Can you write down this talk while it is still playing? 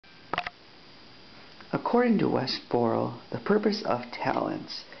According to Westboro, the purpose of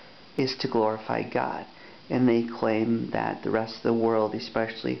talents is to glorify God, and they claim that the rest of the world,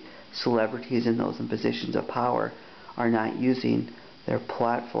 especially celebrities and those in positions of power, are not using their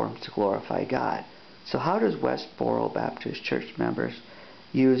platforms to glorify God. So how does Westboro Baptist Church members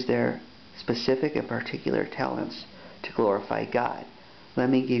use their specific and particular talents to glorify God? Let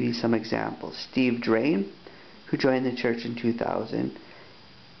me give you some examples. Steve Drain, who joined the church in 2000,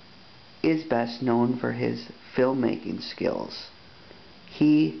 is best known for his filmmaking skills.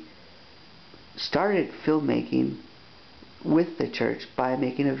 He started filmmaking with the church by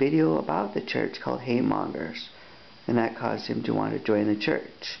making a video about the church called Haymongers, and that caused him to want to join the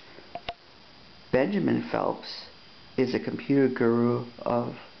church. Benjamin Phelps is a computer guru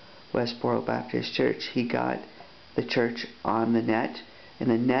of Westboro Baptist Church. He got the church on the net, and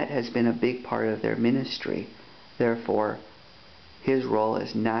the net has been a big part of their ministry. Therefore, his role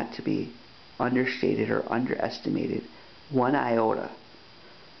is not to be understated or underestimated one iota.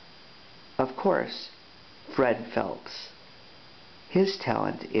 Of course, Fred Phelps. His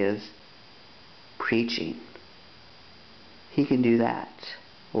talent is preaching. He can do that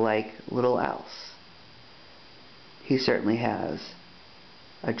like little else. He certainly has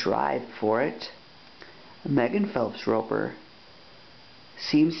a drive for it. Megan Phelps-Roper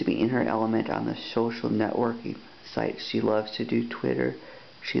seems to be in her element on the social networking sites. She loves to do Twitter.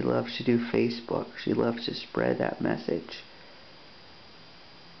 She loves to do Facebook. She loves to spread that message.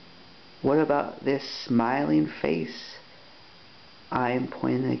 What about this smiling face I am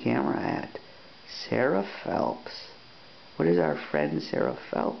pointing the camera at? Sara Phelps. What does our friend Sara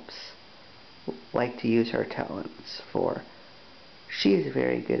Phelps like to use her talents for? She is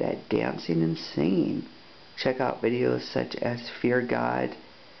very good at dancing and singing. Check out videos such as Fear God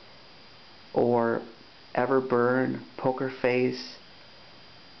or Everburn, Poker Face,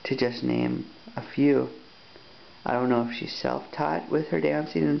 to just name a few. I don't know if she's self-taught with her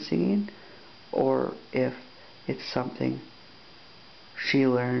dancing and singing, or if it's something she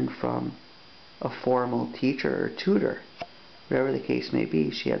learned from a formal teacher or tutor. Whatever the case may be,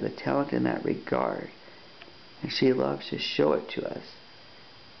 she has a talent in that regard, and she loves to show it to us.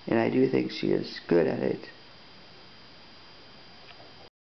 And I do think she is good at it.